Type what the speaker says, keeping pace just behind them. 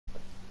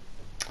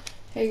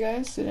Hey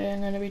guys, today I'm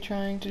going to be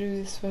trying to do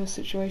this first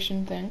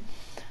situation thing,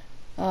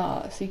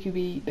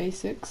 CQB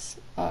basics,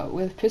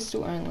 with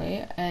pistol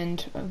only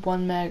and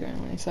one mag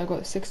only, so I've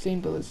got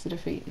 16 bullets to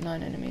defeat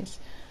 9 enemies.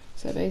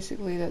 So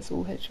basically that's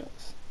all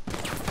headshots.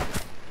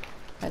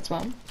 That's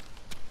one.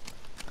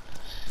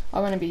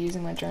 I'm going to be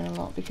using my drone a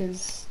lot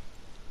because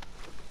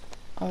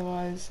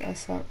otherwise I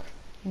suck,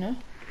 you know?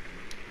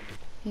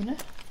 You know?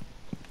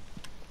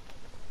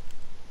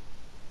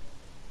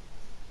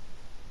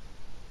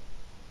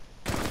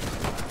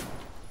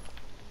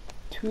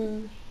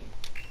 Two.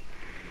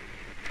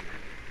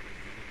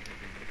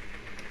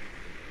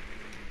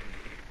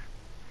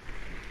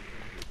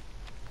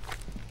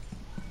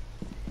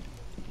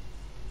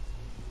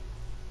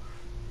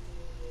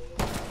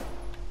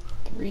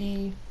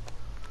 Three.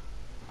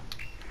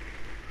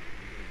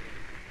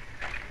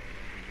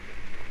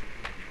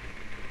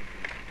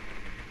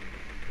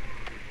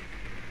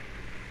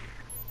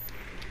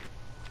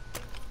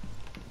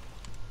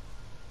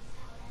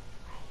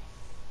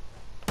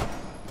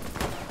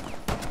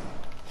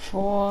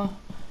 Four.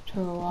 Took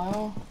a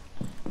while.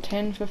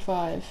 10 for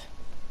 5.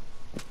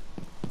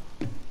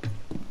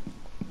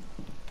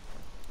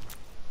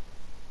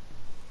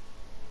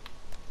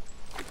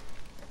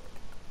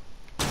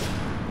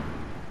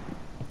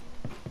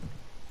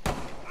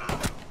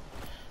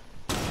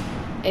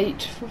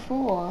 Eight for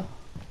 4.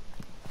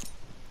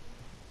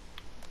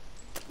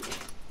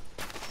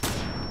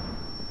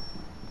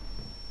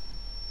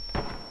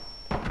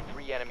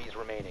 Three enemies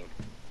remaining.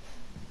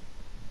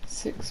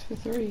 6 for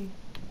 3.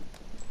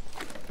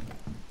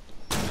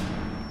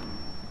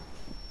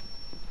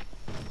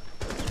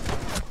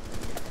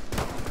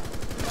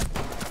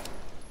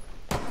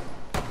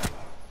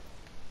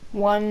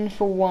 One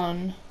for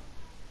 1.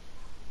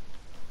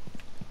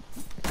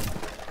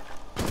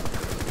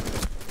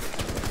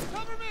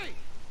 Cover me!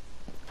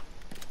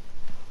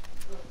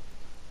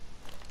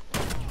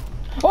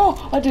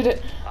 Oh, I did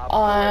it!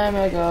 I'm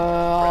a Friendly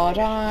god,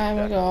 mission I'm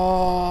a successful.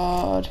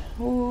 god.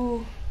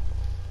 Ooh.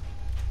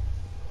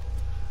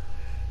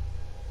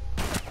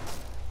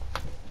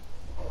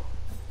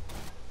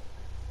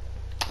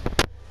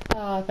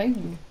 Thank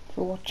you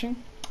for watching.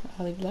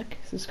 Leave a like,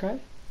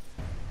 subscribe.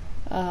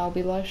 I'll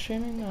be live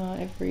streaming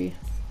every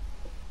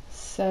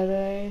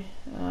Saturday,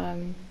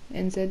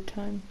 NZ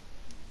time.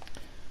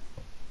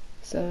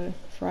 So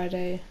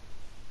Friday,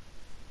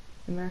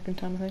 American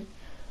time, I think.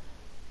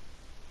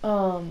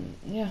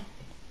 Yeah.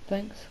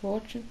 Thanks for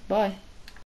watching. Bye.